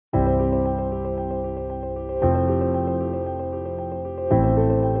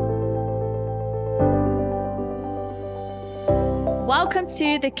Welcome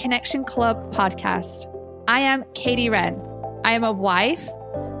to the Connection Club podcast. I am Katie Wren. I am a wife,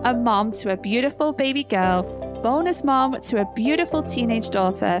 a mom to a beautiful baby girl, bonus mom to a beautiful teenage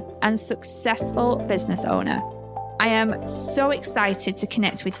daughter, and successful business owner. I am so excited to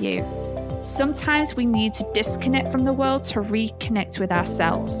connect with you. Sometimes we need to disconnect from the world to reconnect with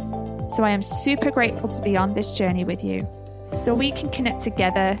ourselves. So I am super grateful to be on this journey with you so we can connect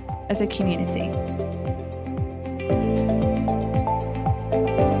together as a community.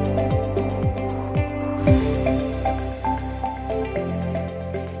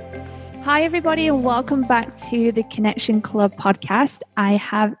 Hi, everybody, and welcome back to the Connection Club podcast. I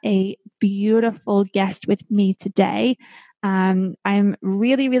have a beautiful guest with me today. I'm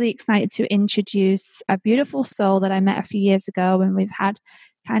really excited to introduce a beautiful soul that I met a few years ago, and we've had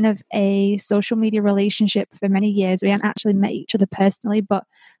kind of a social media relationship for many years. We haven't actually met each other personally, but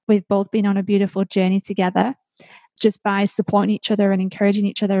we've both been on a beautiful journey together just by supporting each other and encouraging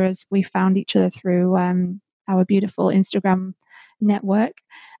each other as we found each other through our beautiful Instagram network.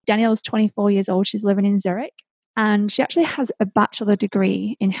 Danielle is 24 years old. She's living in Zurich, and she actually has a bachelor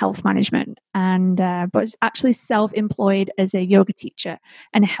degree in health management, and but is actually self-employed as a yoga teacher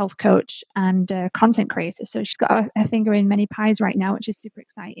and a health coach and a content creator. So she's got her finger in many pies right now, which is super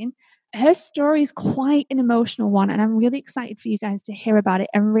exciting. Her story is quite an emotional one, and I'm really excited for you guys to hear about it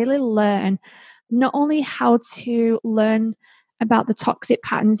and really learn not only how to learn about the toxic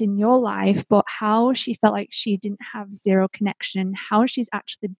patterns in your life, but how she felt like she didn't have zero connection, how she's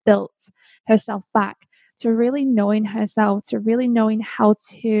actually built herself back to really knowing herself, to really knowing how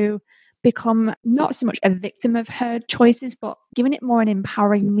to become not so much a victim of her choices, but giving it more an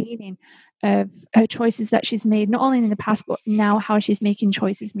empowering meaning of her choices that she's made, not only in the past, but now how she's making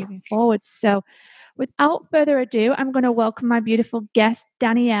choices moving forward. So without further ado, I'm going to welcome my beautiful guest,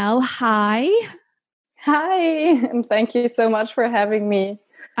 Danielle. Hi. Hi, and thank you so much for having me.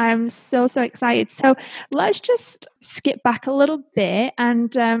 I'm so excited. So let's just skip back a little bit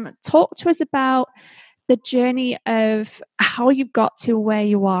and talk to us about the journey of how you've got to where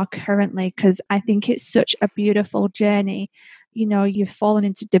you are currently, because I think it's such a beautiful journey. You know, you've fallen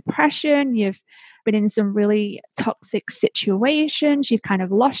into depression, you've been in some really toxic situations, you've kind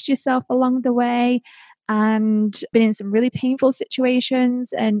of lost yourself along the way, and been in some really painful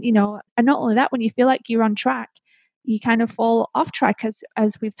situations. And, you know, and not only that, when you feel like you're on track, you kind of fall off track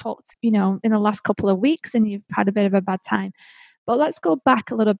as we've talked, you know, in the last couple of weeks, and you've had a bit of a bad time. But let's go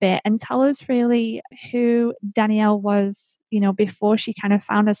back a little bit and tell us really who Danielle was, you know, before she kind of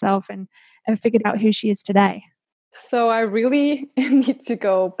found herself and figured out who she is today. So I really need to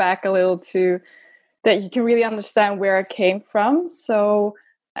go back a little to that you can really understand where I came from. So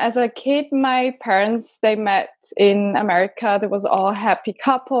as a kid, my parents, they met in America. There was all a happy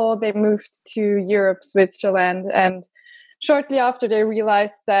couple. They moved to Europe, Switzerland. And shortly after, they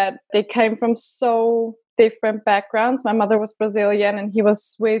realized that they came from so different backgrounds. My mother was Brazilian and he was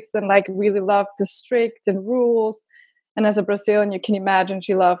Swiss, and like really loved the strict and rules. And as a Brazilian, you can imagine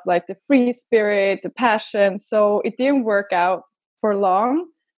she loved like the free spirit, the passion. So it didn't work out for long.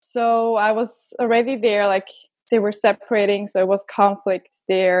 So I was already there, like they were separating, so it was conflict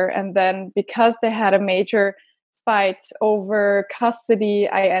there. And then because they had a major fight over custody,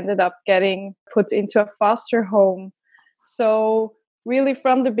 I ended up getting put into a foster home. So really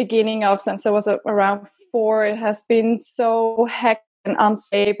from the beginning of, since I was around 4, it has been so hectic and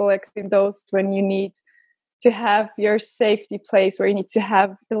unstable, like in those when you need to have your safety place, where you need to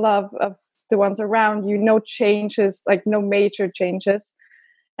have the love of the ones around you, no changes, like no major changes.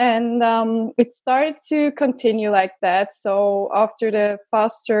 And it started to continue like that. So after the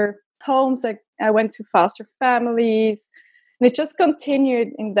foster homes, I went to foster families, and it just continued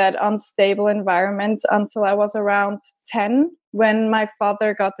in that unstable environment until I was around 10, when my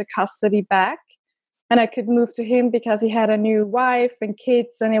father got the custody back and I could move to him because he had a new wife and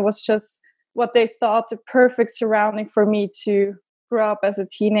kids. And it was just what they thought the perfect surrounding for me to grow up as a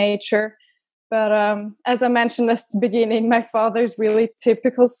teenager. But as I mentioned at the beginning, my father is really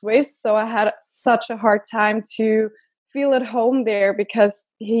typical Swiss. So I had such a hard time to feel at home there because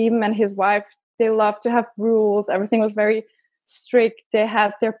him and his wife, they love to have rules. Everything was very strict. They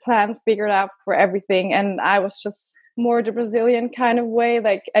had their plan figured out for everything. And I was just more the Brazilian kind of way.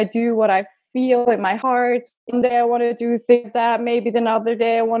 Like I do what I feel in my heart. One day I want to do things like that. Maybe the other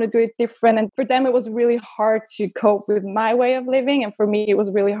day I want to do it different. And for them, it was really hard to cope with my way of living. And for me, it was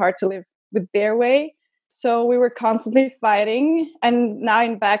really hard to live with their way. So we were constantly fighting. And now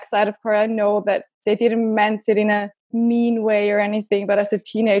in backside, of course, I know that they didn't meant it in a mean way or anything. But as a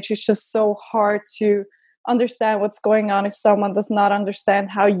teenager, it's just so hard to understand what's going on if someone does not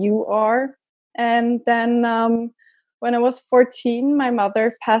understand how you are. And then When I was 14, my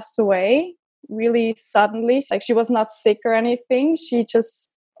mother passed away really suddenly. Like, she was not sick or anything. She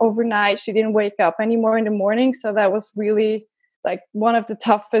just overnight, she didn't wake up anymore in the morning. So that was really like one of the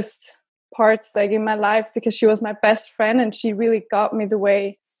toughest parts like in my life, because she was my best friend and she really got me the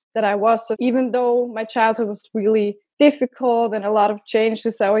way that I was. So even though my childhood was really difficult and a lot of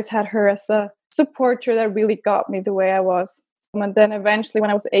changes, I always had her as a supporter that really got me the way I was. And then eventually when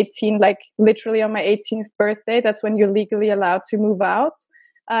I was 18, like literally on my 18th birthday, that's when you're legally allowed to move out.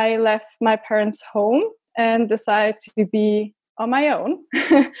 I left my parents' home and decided to be on my own.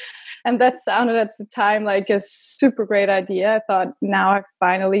 And that sounded at the time like a super great idea. I thought, now I've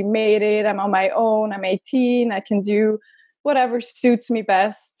finally made it. I'm on my own. I'm 18. I can do whatever suits me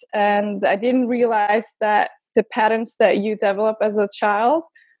best. And I didn't realize that the patterns that you develop as a child,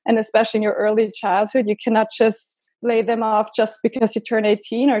 and especially in your early childhood, you cannot just lay them off just because you turn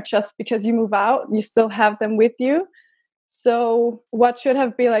 18 or just because you move out. You still have them with you. So what should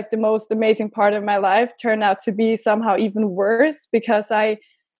have been like the most amazing part of my life turned out to be somehow even worse, because I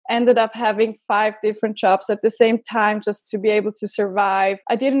ended up having 5 different jobs at the same time just to be able to survive.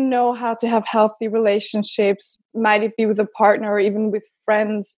 I didn't know how to have healthy relationships, might it be with a partner or even with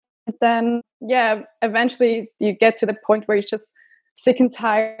friends. And then, eventually you get to the point where you're just sick and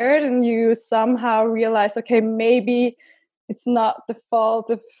tired and you somehow realize, okay, maybe it's not the fault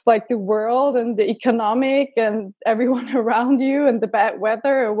of like the world and the economic and everyone around you and the bad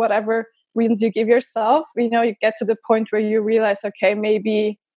weather or whatever reasons you give yourself. You know, you get to the point where you realize, okay,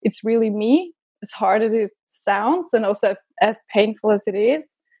 maybe it's really me, as hard as it sounds and also as painful as it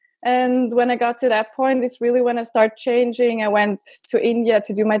is. And when I got to that point, it's really when I started changing. I went to India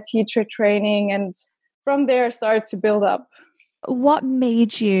to do my teacher training, and from there I started to build up. What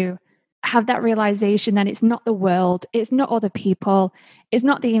made you have that realization that it's not the world, it's not other people, it's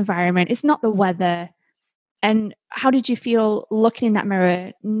not the environment, it's not the weather? And how did you feel looking in that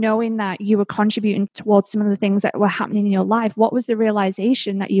mirror, knowing that you were contributing towards some of the things that were happening in your life? What was the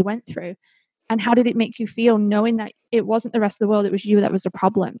realization that you went through? And how did it make you feel knowing that it wasn't the rest of the world, it was you that was the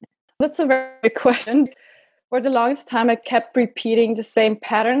problem? That's a very good question. For the longest time, I kept repeating the same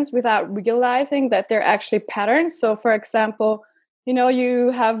patterns without realizing that they're actually patterns. So, for example, you know, you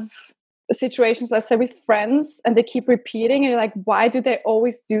have situations, let's say with friends, and they keep repeating, and you're like, why do they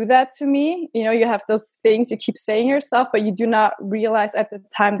always do that to me? You know, you have those things you keep saying yourself, but you do not realize at the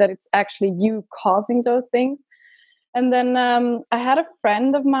time that it's actually you causing those things. And then I had a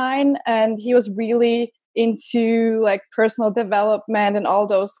friend of mine, and he was really into like personal development and all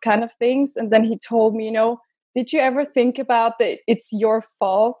those kind of things. And then he told me, you know, did you ever think about that it's your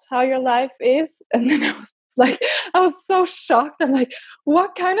fault how your life is? And then I was so shocked. I'm like,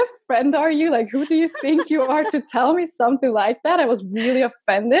 what kind of friend are you? Like, who do you think you are to tell me something like that? I was really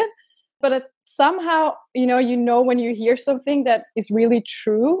offended. But somehow, you know, when you hear something that is really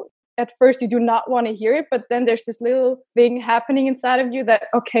true, at first you do not want to hear it, but then there's this little thing happening inside of you that,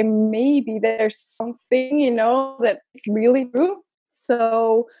 okay, maybe there's something, you know, that's really true.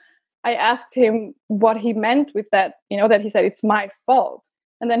 So I asked him what he meant with that, you know, that he said, it's my fault.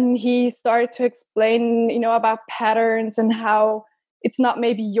 And then he started to explain, you know, about patterns and how it's not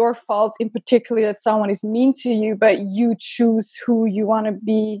maybe your fault in particular that someone is mean to you, but you choose who you want to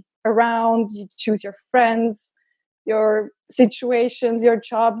be around. You choose your friends, your situations, your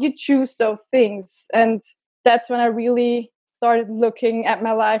job. You choose those things. And that's when I really started looking at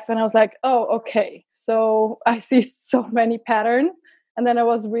my life and I was like, oh, okay. So I see so many patterns. And then I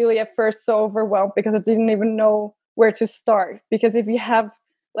was really at first so overwhelmed because I didn't even know where to start. Because if you have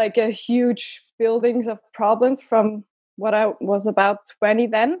like a huge buildings of problems from what I was about 20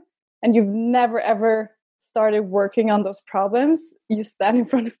 then, and you've never ever started working on those problems, you stand in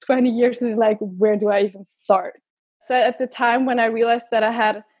front of 20 years and you're like, where do I even start? So at the time when I realized that I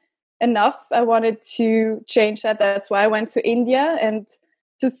had enough, I wanted to change that. That's why I went to India. And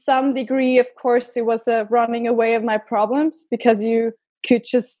to some degree, of course, it was a running away of my problems because you could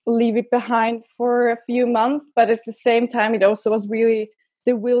just leave it behind for a few months. But at the same time, it also was really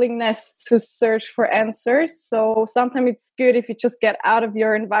the willingness to search for answers. So sometimes it's good if you just get out of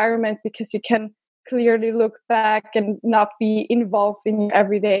your environment because you can clearly look back and not be involved in your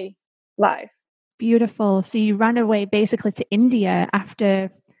everyday life. Beautiful. So you ran away basically to India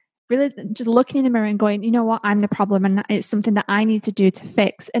after really just looking in the mirror and going, you know what, I'm the problem and it's something that I need to do to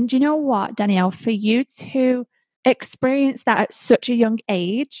fix. And do you know what, Danielle, for you to experience that at such a young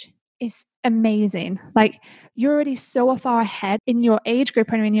age is amazing. Like, you're already so far ahead in your age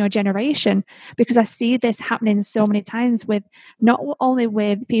group and in your generation, because I see this happening so many times with not only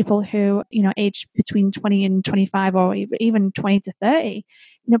with people who, aged between 20 and 25 or even 20 to 30.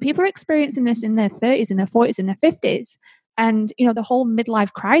 People are experiencing this in their 30s, in their 40s, in their 50s. And, the whole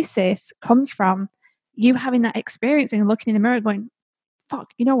midlife crisis comes from you having that experience and looking in the mirror going,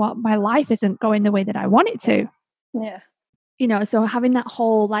 fuck, you know what? My life isn't going the way that I want it to. Yeah. So having that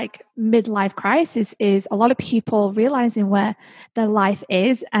whole like midlife crisis is a lot of people realizing where their life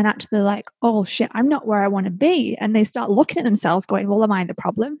is and actually like, oh shit, I'm not where I want to be. And they start looking at themselves going, well, am I the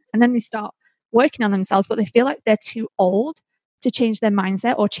problem? And then they start working on themselves, but they feel like they're too old to change their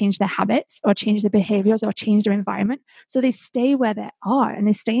mindset or change their habits or change their behaviors or change their environment. So they stay where they are and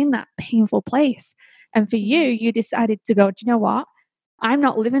they stay in that painful place. And for you decided to go, do you know what? I'm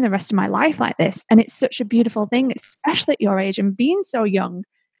not living the rest of my life like this. And it's such a beautiful thing, especially at your age and being so young.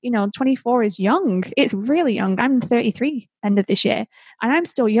 24 is young. It's really young. I'm 33 end of this year, and I'm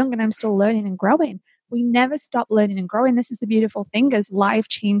still young and I'm still learning and growing. We never stop learning and growing. This is the beautiful thing as life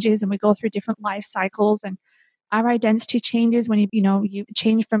changes and we go through different life cycles and our identity changes when you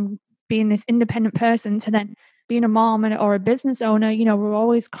change from being this independent person to then being a mom or a business owner. We're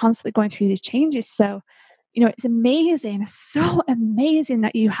always constantly going through these changes. So it's amazing, so amazing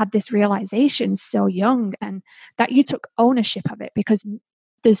that you had this realization so young and that you took ownership of it, because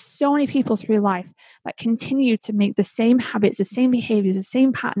there's so many people through life that continue to make the same habits, the same behaviors, the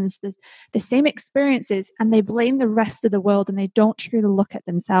same patterns, the same experiences, and they blame the rest of the world and they don't truly look at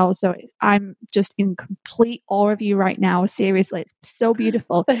themselves. So I'm just in complete awe of you right now. Seriously, it's so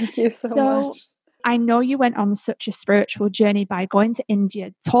beautiful. Thank you so much. I know you went on such a spiritual journey by going to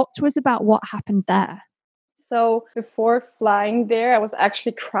India. Talk to us about what happened there. So before flying there, I was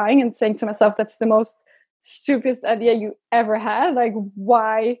actually crying and saying to myself, that's the most stupidest idea you ever had. Like,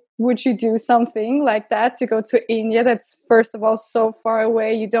 why would you do something like that to go to India? That's, first of all, so far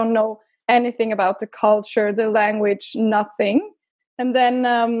away. You don't know anything about the culture, the language, nothing. And then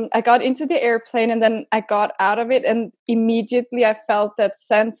I got into the airplane and then I got out of it. And immediately I felt that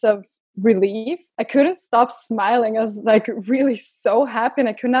sense of relief. I couldn't stop smiling. I was like really so happy and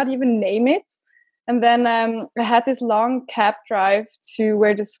I could not even name it. And then I had this long cab drive to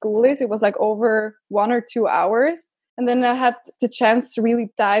where the school is. It was like over 1 or 2 hours. And then I had the chance to really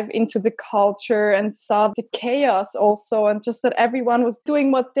dive into the culture and saw the chaos also. And just that everyone was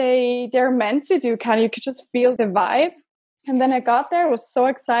doing what they're meant to do. You could just feel the vibe. And then I got there, I was so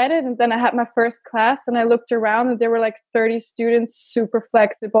excited. And then I had my first class and I looked around and there were like 30 students, super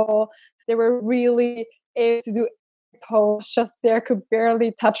flexible. They were really able to do pose, just there, could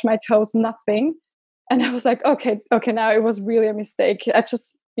barely touch my toes, nothing. And I was like, okay, now it was really a mistake. I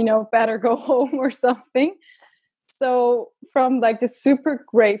just, better go home or something. So from like the super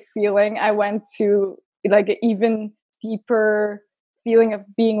great feeling, I went to like an even deeper feeling of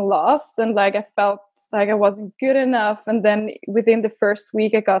being lost. And like, I felt like I wasn't good enough. And then within the first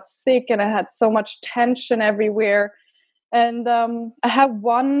week, I got sick and I had so much tension everywhere. And I have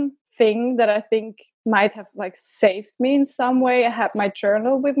one thing that I think might have like saved me in some way. I had my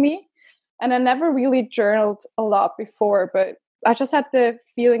journal with me. And I never really journaled a lot before, but I just had the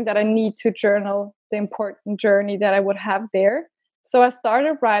feeling that I need to journal the important journey that I would have there. So I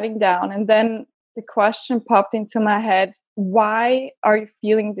started writing down, and then the question popped into my head: why are you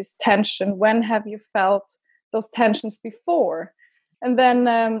feeling this tension? When have you felt those tensions before? And then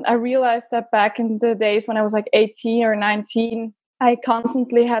I realized that back in the days when I was like 18 or 19, I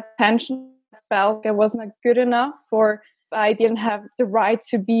constantly had tension. I felt I wasn't good enough, or I didn't have the right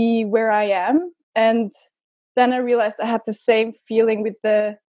to be where I am. And then I realized I had the same feeling with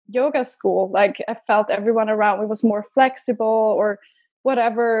the yoga school. Like, I felt everyone around me was more flexible or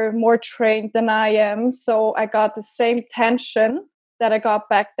whatever, more trained than I am. So I got the same tension that I got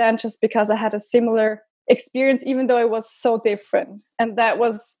back then, just because I had a similar experience, even though it was so different. And that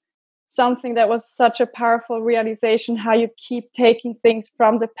was something that was such a powerful realization, how you keep taking things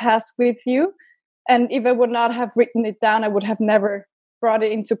from the past with you. And if I would not have written it down, I would have never brought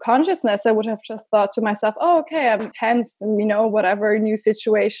it into consciousness. I would have just thought to myself, oh, okay, I'm tense and, whatever, new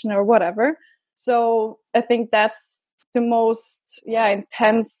situation or whatever. So I think that's the most,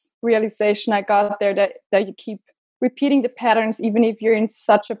 intense realization I got there, that you keep repeating the patterns, even if you're in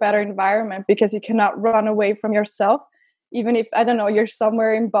such a better environment, because you cannot run away from yourself. Even if, I don't know, you're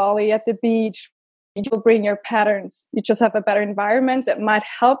somewhere in Bali at the beach, you'll bring your patterns. You just have a better environment that might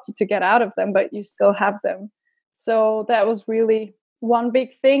help you to get out of them, but you still have them. So that was really one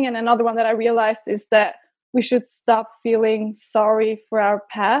big thing. And another one that I realized is that we should stop feeling sorry for our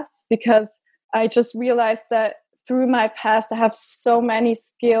past, because I just realized that through my past, I have so many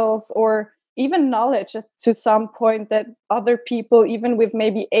skills or even knowledge to some point that other people, even with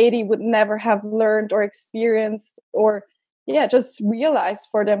maybe 80, would never have learned or experienced or, yeah, just realized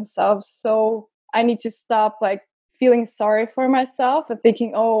for themselves. So I need to stop like feeling sorry for myself and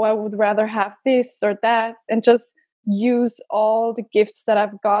thinking, oh, I would rather have this or that, and just use all the gifts that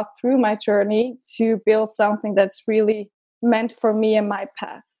I've got through my journey to build something that's really meant for me and my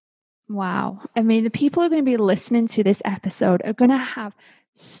path. Wow. I mean, the people who are going to be listening to this episode are going to have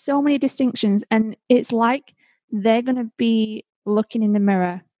so many distinctions, and it's like they're going to be looking in the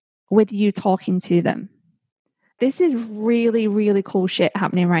mirror with you talking to them. This is really, really cool shit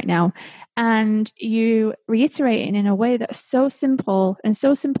happening right now. And you reiterating in a way that's so simple and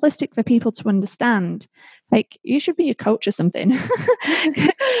so simplistic for people to understand. Like, you should be a coach or something.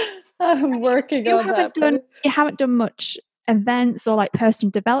 I'm working on that. You haven't done much events or like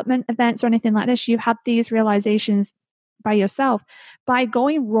personal development events or anything like this. You've had these realizations by yourself, by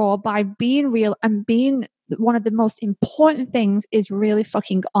going raw, by being real, and being one of the most important things is really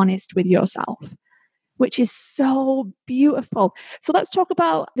fucking honest with yourself, which is so beautiful. So let's talk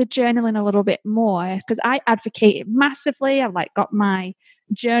about the journaling a little bit more, because I advocate it massively. I've like got my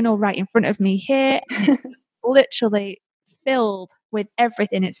journal right in front of me here, and it's just literally filled with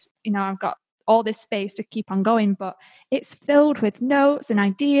everything. It's, I've got all this space to keep on going, but it's filled with notes and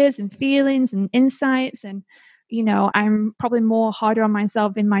ideas and feelings and insights. And, I'm probably more harder on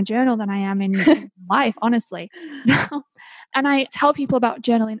myself in my journal than I am in life, honestly. So, and I tell people about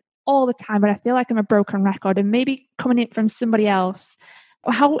journaling all the time, but I feel like I'm a broken record, and maybe coming in from somebody else.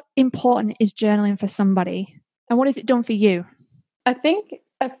 How important is journaling for somebody, and what has it done for you? I think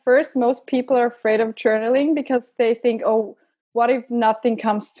at first most people are afraid of journaling because they think, oh, what if nothing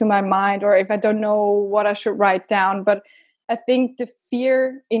comes to my mind, or if I don't know what I should write down? But I think the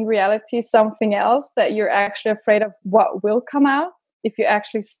fear in reality is something else, that you're actually afraid of what will come out if you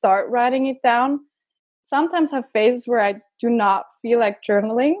actually start writing it down. Sometimes I have phases where I do not feel like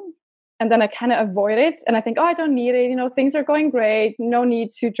journaling, and then I kind of avoid it, and I think, oh, I don't need it, things are going great, no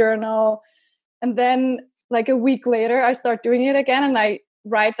need to journal. And then like a week later I start doing it again, and I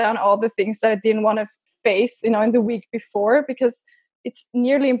write down all the things that I didn't want to face in the week before, because it's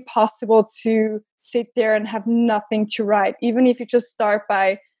nearly impossible to sit there and have nothing to write. Even if you just start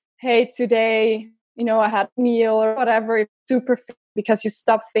by, hey, today I had a meal or whatever, it's super, because you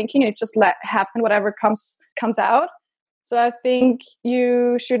stop thinking and it just let happen, whatever comes out. So I think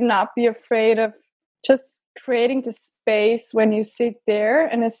you should not be afraid of just creating the space when you sit there.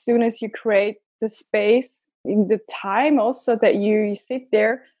 And as soon as you create the space in the time also that you sit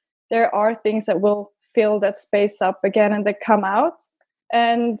there are things that will fill that space up again and that come out.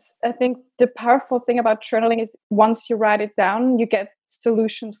 And I think the powerful thing about journaling is once you write it down, you get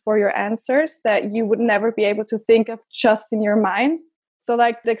solutions for your answers that you would never be able to think of just in your mind. So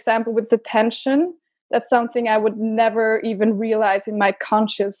like the example with the tension, that's something I would never even realize in my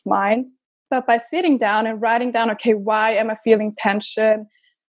conscious mind. But by sitting down and writing down, okay, why am I feeling tension?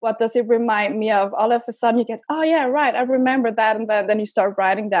 What does it remind me of? All of a sudden you get, oh yeah, right, I remember that. And then you start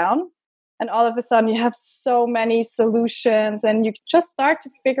writing down. And all of a sudden you have so many solutions and you just start to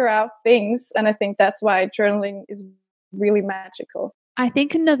figure out things. And I think that's why journaling is really magical. I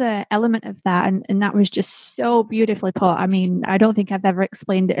think another element of that, and that was just so beautifully put. I mean, I don't think I've ever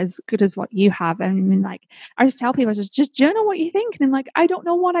explained it as good as what you have. I mean, like, I just tell people, just journal what you think. And I'm like, I don't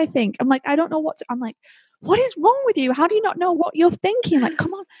know what I think. I'm like, I don't know I'm like, what is wrong with you? How do you not know what you're thinking? Like,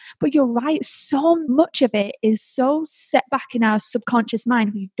 come on. But you're right. So much of it is so set back in our subconscious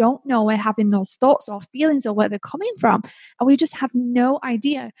mind. We don't know we're having those thoughts or feelings or where they're coming from. And we just have no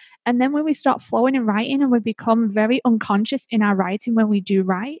idea. And then when we start flowing and writing and we become very unconscious in our writing when we do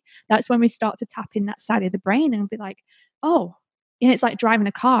write, that's when we start to tap in that side of the brain and be like, oh, and it's like driving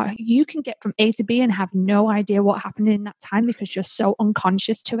a car. You can get from A to B and have no idea what happened in that time because you're so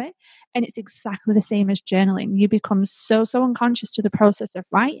unconscious to it. And it's exactly the same as journaling. You become so unconscious to the process of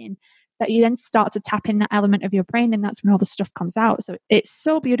writing that you then start to tap in that element of your brain, and that's when all the stuff comes out. So it's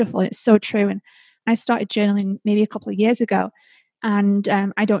so beautiful. It's so true. And I started journaling maybe a couple of years ago, and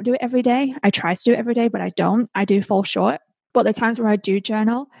I don't do it every day. I try to do it every day, but I don't. I do fall short. But the times where I do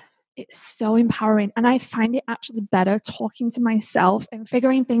journal, it's so empowering. And I find it actually better talking to myself and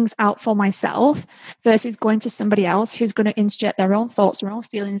figuring things out for myself versus going to somebody else who's going to interject their own thoughts, their own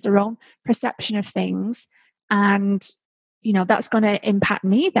feelings, their own perception of things. And, that's going to impact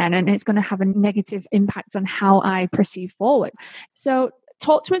me then. And it's going to have a negative impact on how I proceed forward. So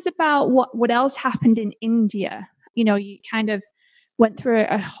talk to us about what else happened in India. You kind of went through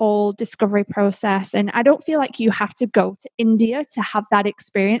a whole discovery process. And I don't feel like you have to go to India to have that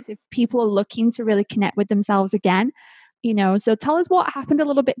experience if people are looking to really connect with themselves again. So tell us what happened a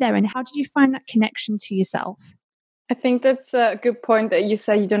little bit there and how did you find that connection to yourself? I think that's a good point that you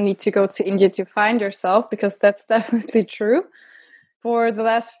say you don't need to go to India to find yourself, because that's definitely true. For the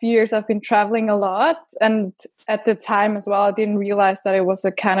last few years, I've been traveling a lot. And at the time as well, I didn't realize that it was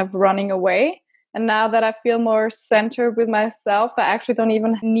a kind of running away. And now that I feel more centered with myself, I actually don't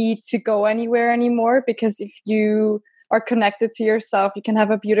even need to go anywhere anymore, because if you are connected to yourself, you can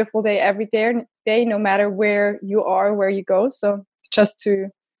have a beautiful day every day, no matter where you are, where you go. So just to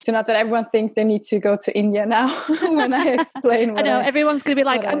not that everyone thinks they need to go to India now when I explain what I know everyone's going to be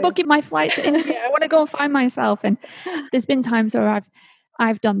like, I'm booking my flight to India. I want to go and find myself. And there's been times where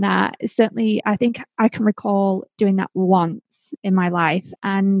I've done that. Certainly, I think I can recall doing that once in my life.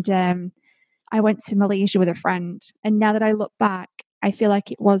 And I went to Malaysia with a friend. And now that I look back, I feel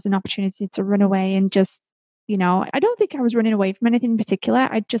like it was an opportunity to run away and just, I don't think I was running away from anything in particular.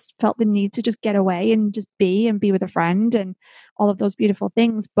 I just felt the need to just get away and just be with a friend and all of those beautiful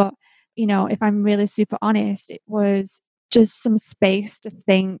things. But, if I'm really super honest, it was just some space to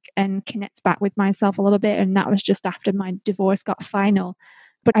think and connect back with myself a little bit. And that was just after my divorce got final.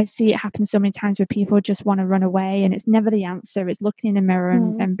 But I see it happen so many times where people just want to run away and it's never the answer. It's looking in the mirror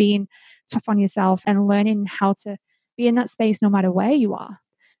and being tough on yourself and learning how to be in that space no matter where you are.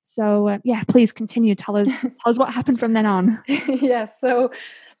 So please continue. Tell us what happened from then on. Yes. So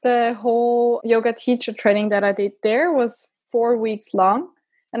the whole yoga teacher training that I did there was 4 weeks long.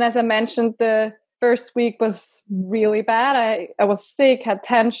 And as I mentioned, the first week was really bad. I was sick, had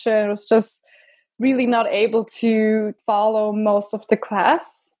tension, was just really not able to follow most of the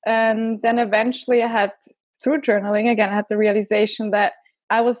class. And then eventually through journaling, again, I had the realization that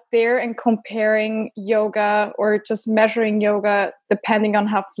I was there and comparing yoga or just measuring yoga depending on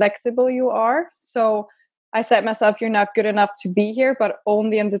how flexible you are. So I said myself, you're not good enough to be here, but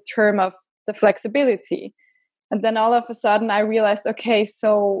only in the term of the flexibility. And then all of a sudden I realized, okay,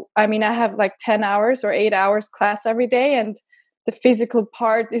 so I have like 10 hours or 8 hours class every day. And the physical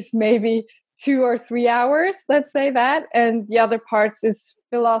part is maybe 2 or 3 hours, let's say that. And the other parts is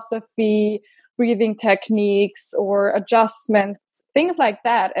philosophy, breathing techniques or adjustments, things like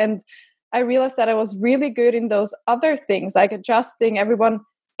that. And I realized that I was really good in those other things, like adjusting. Everyone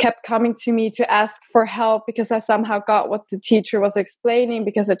kept coming to me to ask for help because I somehow got what the teacher was explaining,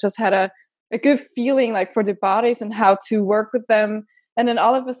 because I just had a good feeling like for the bodies and how to work with them. And then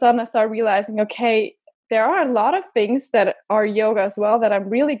all of a sudden I started realizing, okay, there are a lot of things that are yoga as well that I'm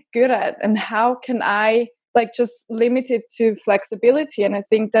really good at. And how can I just limit it to flexibility? And I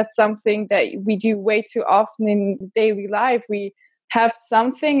think that's something that we do way too often in daily life. We have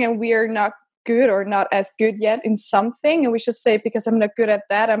something and we are not good or not as good yet in something. And we just say, because I'm not good at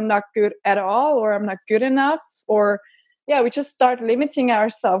that, I'm not good at all, or I'm not good enough. Or we just start limiting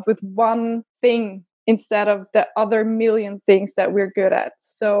ourselves with one thing instead of the other million things that we're good at.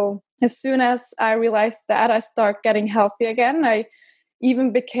 So as soon as I realized that, I start getting healthy again. I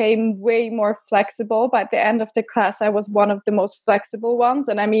even became way more flexible. By the end of the class, I was one of the most flexible ones.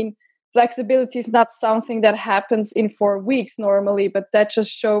 And flexibility is not something that happens in 4 weeks normally, but that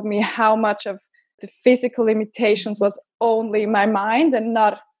just showed me how much of the physical limitations was only my mind and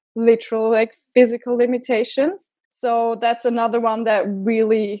not literal physical limitations. So that's another one that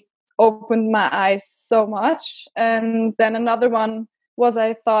really opened my eyes so much. And then another one was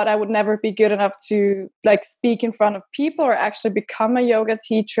I thought I would never be good enough to speak in front of people or actually become a yoga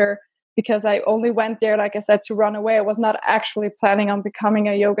teacher, because I only went there, like I said, to run away. I was not actually planning on becoming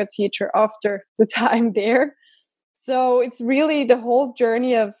a yoga teacher after the time there. So it's really the whole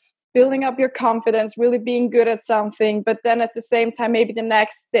journey of building up your confidence, really being good at something, but then at the same time, maybe the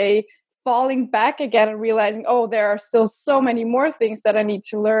next day, falling back again and realizing, oh, there are still so many more things that I need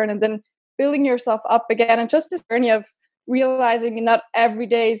to learn, and then building yourself up again. And just this journey of realizing not every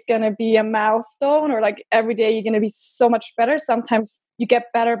day is going to be a milestone, or every day you're going to be so much better. Sometimes you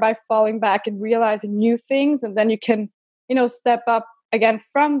get better by falling back and realizing new things, and then you can, step up again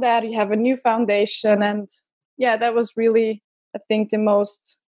from that. You have a new foundation. And that was really, I think, the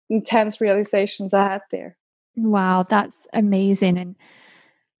most intense realizations I had there. Wow, that's amazing. And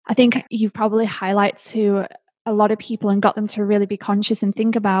I think you've probably highlighted to a lot of people and got them to really be conscious and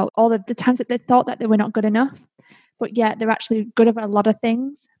think about all of the times that they thought that they were not good enough, but yet they're actually good at a lot of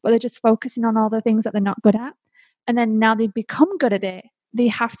things, but they're just focusing on all the things that they're not good at. And then now they've become good at it. They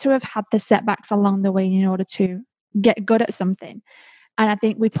have to have had the setbacks along the way in order to get good at something. And I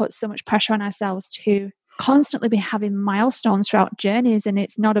think we put so much pressure on ourselves to constantly be having milestones throughout journeys. And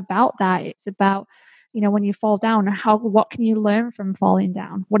it's not about that. It's about when you fall down, what can you learn from falling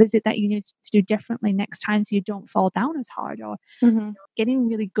down? What is it that you need to do differently next time so you don't fall down as hard? Or getting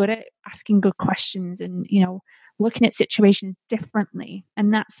really good at asking good questions and, looking at situations differently.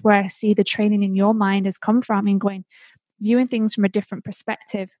 And that's where I see the training in your mind has come from, and viewing things from a different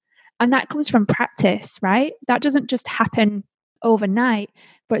perspective. And that comes from practice, right? That doesn't just happen overnight,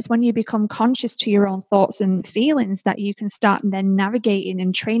 but it's when you become conscious to your own thoughts and feelings that you can start then navigating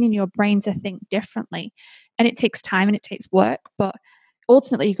and training your brain to think differently. And it takes time and it takes work, but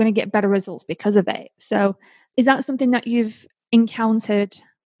ultimately you're going to get better results because of it. So is that something that you've encountered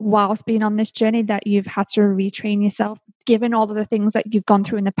whilst being on this journey, that you've had to retrain yourself? Given all of the things that you've gone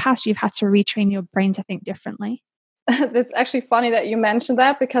through in the past, you've had to retrain your brain to think differently? That's actually funny that you mentioned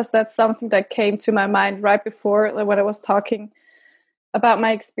that, because that's something that came to my mind right before, like, when I was talking about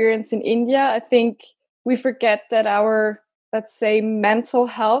my experience in India. I think we forget that our, let's say, mental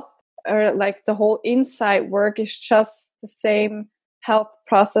health, or like the whole inside work, is just the same health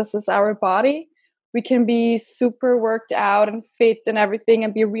process as our body. We can be super worked out and fit and everything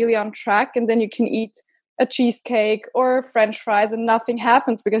and be really on track, and then you can eat a cheesecake or French fries and nothing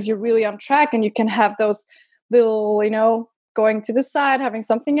happens because you're really on track. And you can have those little, going to the side, having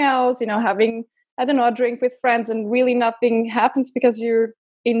something else, having, I don't know, a drink with friends, and really nothing happens because you're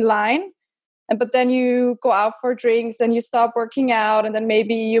in line. But then you go out for drinks and you stop working out, and then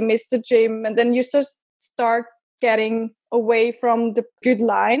maybe you miss the gym, and then you just start getting away from the good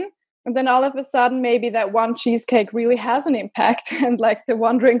line. And then all of a sudden, maybe that one cheesecake really has an impact, and like the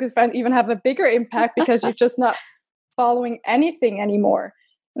one drink with friends even have a bigger impact because you're just not following anything anymore.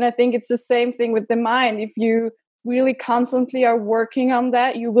 And I think it's the same thing with the mind. If you really constantly are working on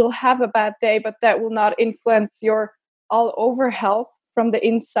that, you will have a bad day, but that will not influence your all over health from the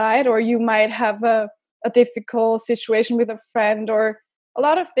inside. Or you might have a difficult situation with a friend, or a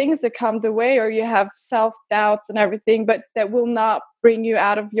lot of things that come the way, or you have self-doubts and everything, but that will not bring you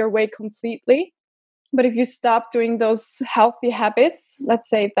out of your way completely. But if you stop doing those healthy habits, let's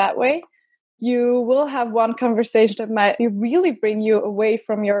say it that way, you will have one conversation that might really bring you away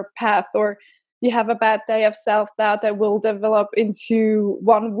from your path, or you have a bad day of self-doubt that will develop into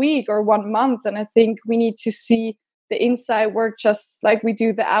 1 week or 1 month. And I think we need to see the inside work just like we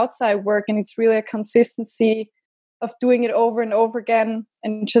do the outside work. And it's really a consistency of doing it over and over again,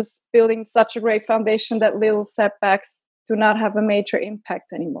 and just building such a great foundation that little setbacks do not have a major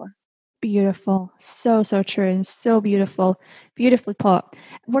impact anymore. Beautiful. So, so true, and so beautiful. Beautifully put.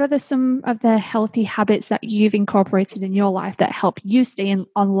 What are some of the healthy habits that you've incorporated in your life that help you stay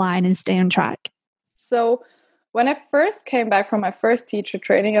online and stay on track? So when I first came back from my first teacher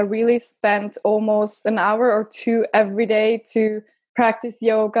training, I really spent almost an hour or two every day to practice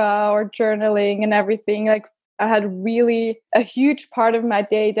yoga or journaling and everything. Like, I had really a huge part of my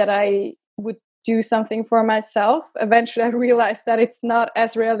day that I would do something for myself. Eventually, I realized that it's not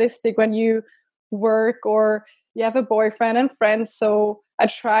as realistic when you work or you have a boyfriend and friends. So I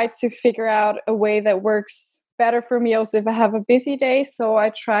tried to figure out a way that works better for me also if I have a busy day. So I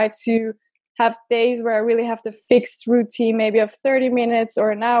try to have days where I really have the fixed routine, maybe of 30 minutes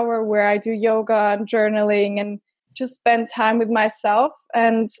or an hour, where I do yoga and journaling and just spend time with myself.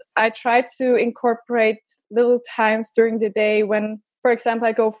 And I try to incorporate little times during the day when, for example,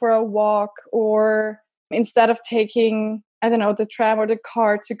 I go for a walk, or instead of taking, I don't know, the tram or the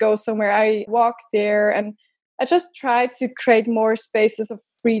car to go somewhere, I walk there. And I just try to create more spaces of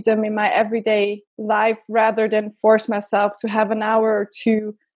freedom in my everyday life, rather than force myself to have an hour or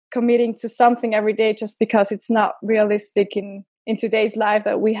two committing to something every day just because it's not realistic in today's life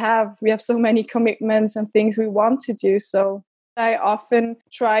that we have. We have so many commitments and things we want to do. So I often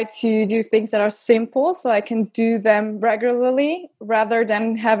try to do things that are simple so I can do them regularly, rather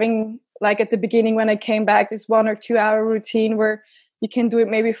than having, like at the beginning when I came back, this 1 or 2 hour routine where you can do it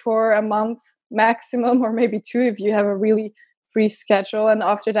maybe for a month maximum, or maybe 2 if you have a really free schedule. And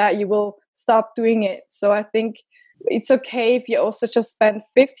after that, you will stop doing it. So I think it's okay if you also just spend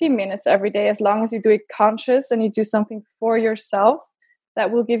 15 minutes every day, as long as you do it conscious and you do something for yourself.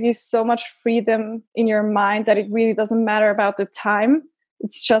 That will give you so much freedom in your mind that it really doesn't matter about the time.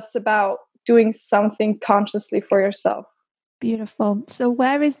 It's just about doing something consciously for yourself. Beautiful. So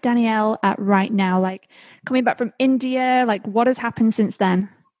where is Danielle at right now? Like, coming back from India, like what has happened since then?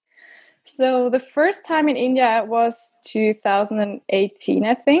 So the first time in India was 2018,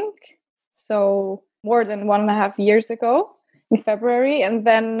 I think. So more than 1.5 years ago in February. And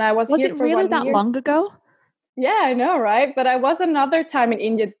then I was here for 1 year. Was it really that long ago? Yeah, I know, right? But I was another time in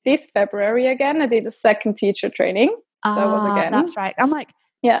India this February again. I did a second teacher training. So I was again. That's right. I'm like,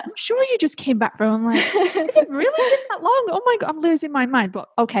 Yeah. I'm sure you just came back from, I'm like, has it really been that long? Oh my God, I'm losing my mind. But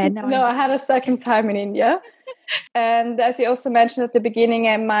okay, now No, I had a second time in India. And as you also mentioned at the beginning,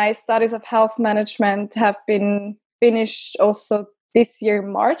 and my studies of health management have been finished also this year,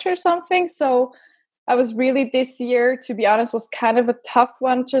 March or something. So I was really, this year, to be honest, was kind of a tough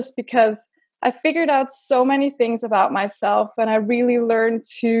one just because I figured out so many things about myself and I really learned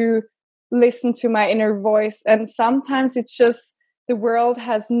to listen to my inner voice. And sometimes it's just the world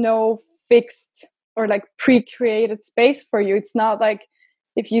has no fixed or like pre-created space for you. It's not like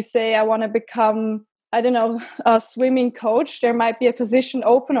if you say, I want to become, I don't know, a swimming coach, there might be a position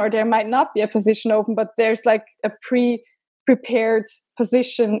open or there might not be a position open, but there's like a prepared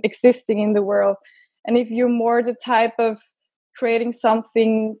position existing in the world. And if you're more the type of creating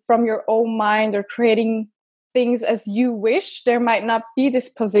something from your own mind or creating things as you wish, there might not be this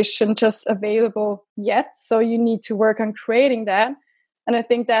position just available yet. So you need to work on creating that. And I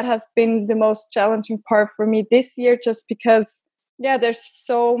think that has been the most challenging part for me this year, just because, yeah, there's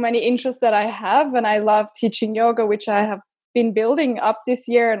so many interests that I have. And I love teaching yoga, which I have been building up this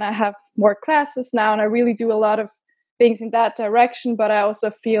year. And I have more classes now. And I really do a lot of things in that direction. But I also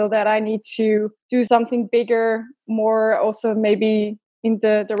feel that I need to do something bigger, more also maybe in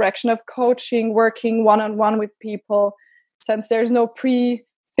the direction of coaching, working one-on-one with people. Since there's no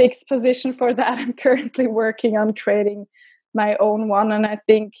pre-fixed position for that, I'm currently working on creating my own one. And I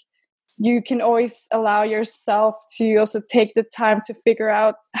think you can always allow yourself to also take the time to figure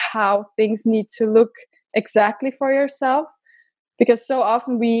out how things need to look exactly for yourself. Because so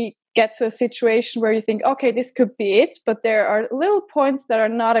often we get to a situation where you think, okay, this could be it, but there are little points that are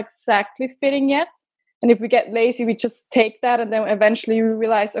not exactly fitting yet. And if we get lazy, we just take that and then eventually we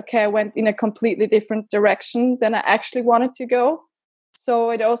realize, okay, I went in a completely different direction than I actually wanted to go.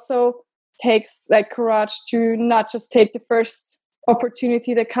 So it also takes like courage to not just take the first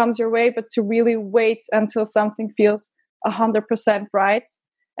opportunity that comes your way, but to really wait until something feels 100% right.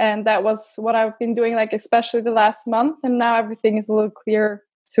 And that was what I've been doing, like especially the last month. And now everything is a little clearer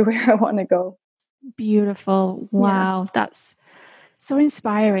to where I want to go. Beautiful. Wow. Yeah. That's so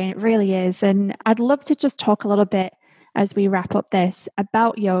inspiring. It really is. And I'd love to just talk a little bit as we wrap up this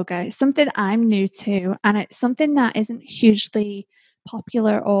about yoga. It's something I'm new to, and it's something that isn't hugely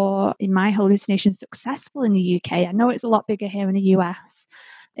popular or, in my hallucination, successful in the UK. I know it's a lot bigger here in the US.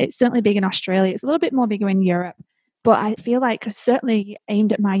 It's certainly big in Australia. It's a little bit more bigger in Europe. But I feel like, certainly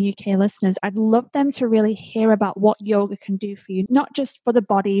aimed at my UK listeners, I'd love them to really hear about what yoga can do for you, not just for the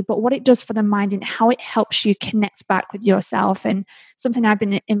body, but what it does for the mind and how it helps you connect back with yourself. And something I've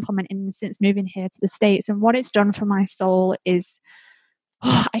been implementing since moving here to the States, and what it's done for my soul is,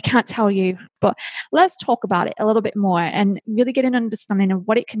 I can't tell you. But let's talk about it a little bit more and really get an understanding of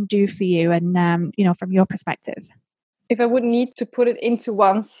what it can do for you and, from your perspective. If I would need to put it into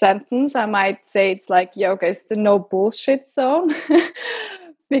one sentence, I might say it's like yoga is the no bullshit zone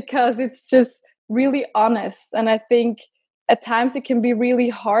because it's just really honest. And I think at times it can be really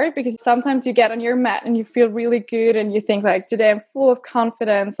hard because sometimes you get on your mat and you feel really good and you think like, today I'm full of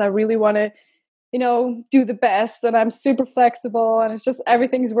confidence. I really want to, do the best and I'm super flexible and it's just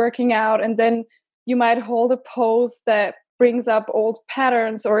everything's working out. And then you might hold a pose that brings up old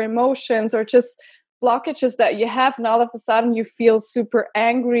patterns or emotions or just blockages that you have, and all of a sudden you feel super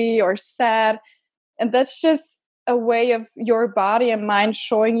angry or sad. And that's just a way of your body and mind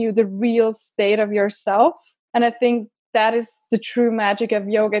showing you the real state of yourself. And I think that is the true magic of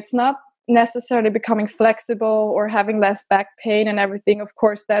yoga. It's not necessarily becoming flexible or having less back pain and everything. Of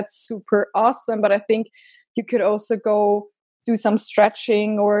course, that's super awesome. But I think you could also go do some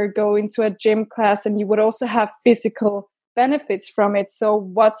stretching or go into a gym class and you would also have physical benefits from it. So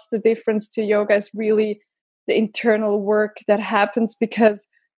what's the difference to yoga is really the internal work that happens, because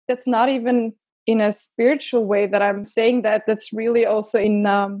that's not even in a spiritual way that I'm saying that. That's really also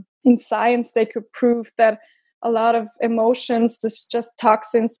in science. They could prove that a lot of emotions, this just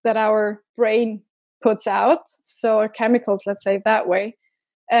toxins that our brain puts out, so or chemicals, let's say that way,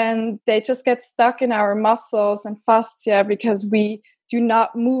 and they just get stuck in our muscles and fascia because we do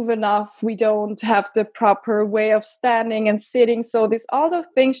not move enough. We don't have the proper way of standing and sitting. So all those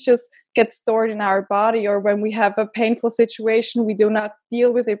things just get stored in our body, or when we have a painful situation, we do not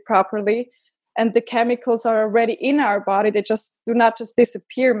deal with it properly. And the chemicals are already in our body. They just do not just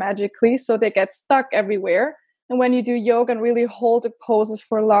disappear magically. So they get stuck everywhere. And when you do yoga and really hold the poses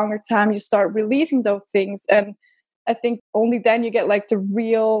for a longer time, you start releasing those things. And I think only then you get like the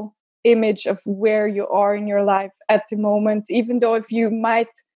real image of where you are in your life at the moment, even though if you might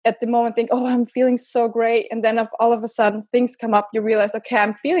at the moment think, oh, I'm feeling so great, and then if all of a sudden things come up, you realize, okay,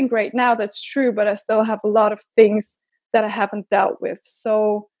 I'm feeling great now, that's true, but I still have a lot of things that I haven't dealt with.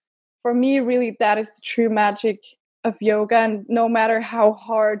 So for me, really, that is the true magic of yoga. And no matter how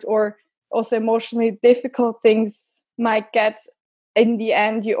hard or also emotionally difficult things might get, in the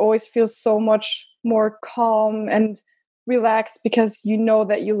end, you always feel so much more calm and relaxed because you know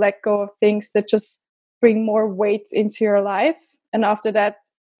that you let go of things that just bring more weight into your life. And after that,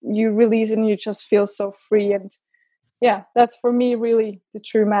 you release and you just feel so free. And yeah, that's for me really the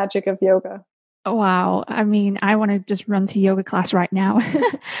true magic of yoga. Wow. I mean, I want to just run to yoga class right now.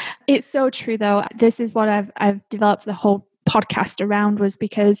 It's so true though. This is what I've developed the whole podcast around, was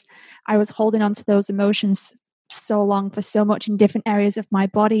because I was holding on to those emotions so long for so much in different areas of my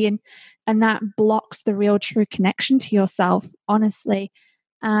body, and that blocks the real true connection to yourself, honestly.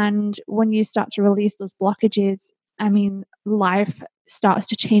 And when you start to release those blockages, I mean, life starts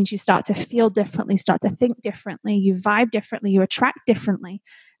to change. You start to feel differently, start to think differently, you vibe differently, you attract differently,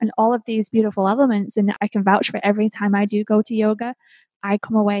 and all of these beautiful elements. And I can vouch for every time I do go to yoga, I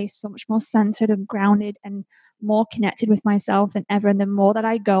come away so much more centered and grounded and more connected with myself than ever. And the more that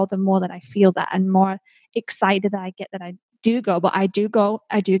I go, the more that I feel that, and more excited that I get that I do go. But I do go,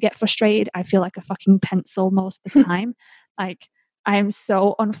 I do get frustrated. I feel like a fucking pencil most of the time. Like, I am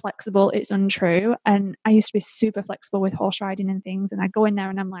so unflexible, it's untrue. And I used to be super flexible with horse riding and things. And I go in there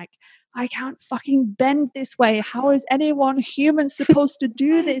and I'm like, I can't fucking bend this way. How is anyone human supposed to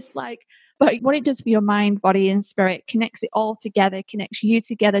do this? Like, but what it does for your mind, body, and spirit, connects it all together, connects you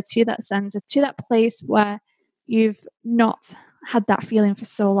together to that center, to that place where you've not had that feeling for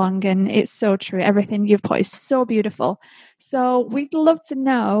so long. And it's so true. Everything you've put is so beautiful. So we'd love to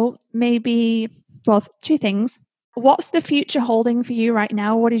know, maybe, well, two things. What's the future holding for you right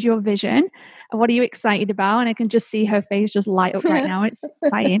now? What is your vision? And what are you excited about? And I can just see her face just light up right now. It's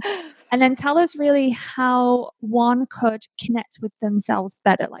exciting. And then tell us really how one could connect with themselves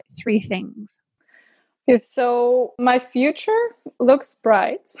better, like three things. Okay, so my future looks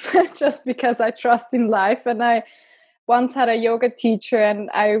bright just because I trust in life. And I once had a yoga teacher and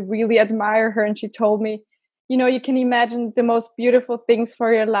I really admire her. And she told me, you know, you can imagine the most beautiful things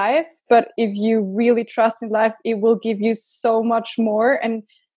for your life, but if you really trust in life, it will give you so much more and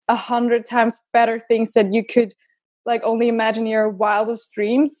 100 times better things that you could like only imagine your wildest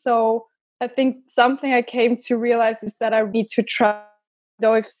dreams. So I think something I came to realize is that I need to try,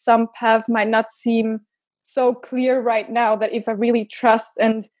 though if some path might not seem so clear right now, that if I really trust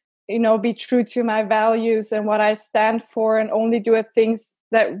and be true to my values and what I stand for and only do things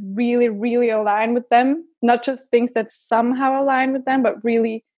that really, really align with them, not just things that somehow align with them, but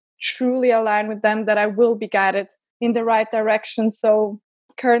really, truly align with them, that I will be guided in the right direction. So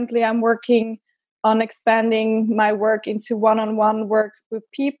currently I'm working on expanding my work into one-on-one works with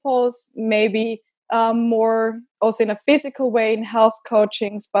people, maybe more also in a physical way in health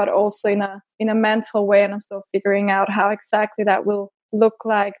coachings, but also in a mental way. And I'm still figuring out how exactly that will look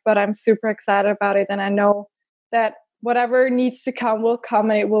like, but I'm super excited about it. And I know that whatever needs to come will come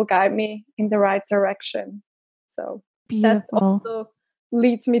and it will guide me in the right direction. So beautiful. That also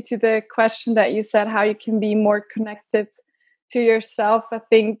leads me to the question that you said, how you can be more connected to yourself. I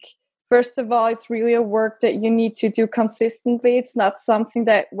think, first of all, it's really a work that you need to do consistently. It's not something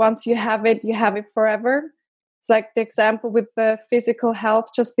that once you have it forever. It's like the example with the physical health.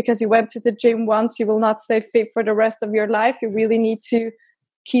 Just because you went to the gym once, you will not stay fit for the rest of your life. You really need to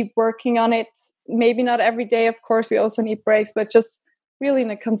keep working on it. Maybe not every day, of course, we also need breaks, but just really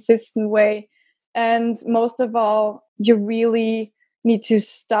in a consistent way. And most of all, you really need to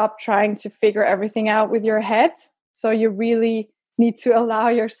stop trying to figure everything out with your head. So you really need to allow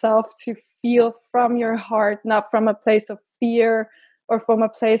yourself to feel from your heart, not from a place of fear or from a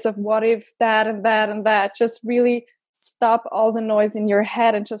place of what if that and that and that. Just really stop all the noise in your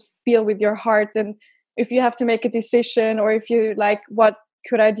head and just feel with your heart. And if you have to make a decision, or if you like, what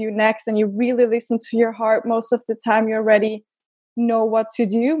could I do next? And you really listen to your heart, most of the time you already know what to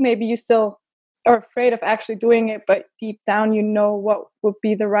do. Maybe you still are afraid of actually doing it, but deep down you know what would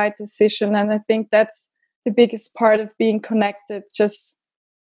be the right decision. And I think that's the biggest part of being connected, just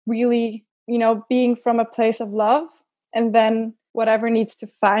really, being from a place of love, and then whatever needs to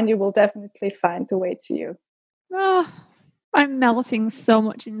find you will definitely find the way to you. Oh, I'm melting so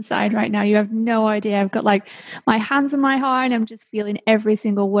much inside right now. You have no idea. I've got like my hands on my heart and I'm just feeling every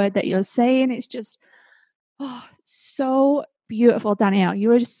single word that you're saying. It's just so beautiful, Danielle.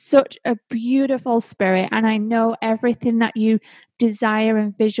 You are just such a beautiful spirit. And I know everything that you desire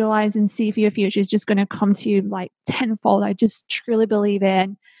and visualize and see for your future is just going to come to you like tenfold. I just truly believe it.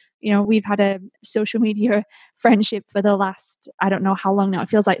 And, we've had a social media friendship for the last, I don't know how long now. It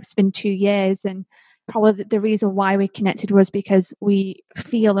feels like it's been 2 years. And probably the reason why we connected was because we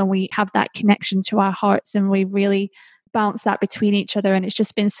feel and we have that connection to our hearts, and we really bounce that between each other. And it's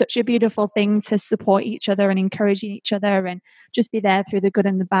just been such a beautiful thing to support each other and encouraging each other and just be there through the good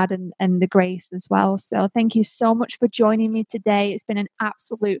and the bad and the grace as well. So thank you so much for joining me today. It's been an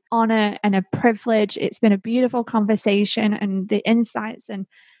absolute honor and a privilege. It's been a beautiful conversation, and the insights and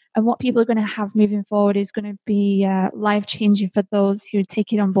what people are going to have moving forward is going to be life-changing for those who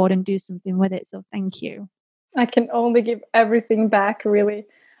take it on board and do something with it. So thank you. I can only give everything back, really.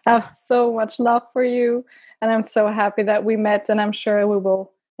 I have so much love for you, and I'm so happy that we met, and I'm sure we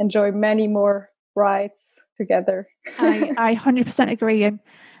will enjoy many more rides together. I 100% agree. And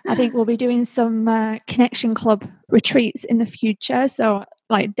I think we'll be doing some Connection Club retreats in the future. So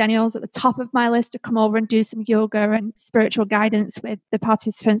like Danielle's at the top of my list to come over and do some yoga and spiritual guidance with the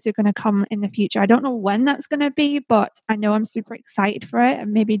participants who are going to come in the future. I don't know when that's going to be, but I know I'm super excited for it,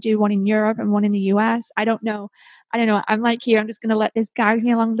 and maybe do one in Europe and one in the US. I don't know. I'm like you. I'm just going to let this guide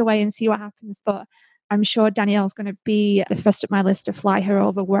me along the way and see what happens. But I'm sure Danielle's going to be the first at my list to fly her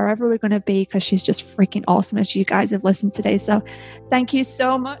over wherever we're going to be, because she's just freaking awesome, as you guys have listened today. So thank you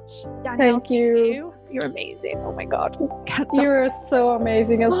so much, Danielle. Thank you. You're amazing. Oh my God. You're so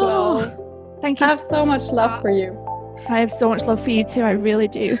amazing as well. Thank you. I have so much love for you. I have so much love for you too. I really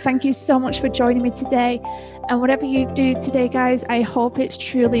do. Thank you so much for joining me today. And whatever you do today, guys, I hope it's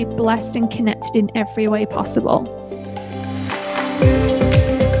truly blessed and connected in every way possible.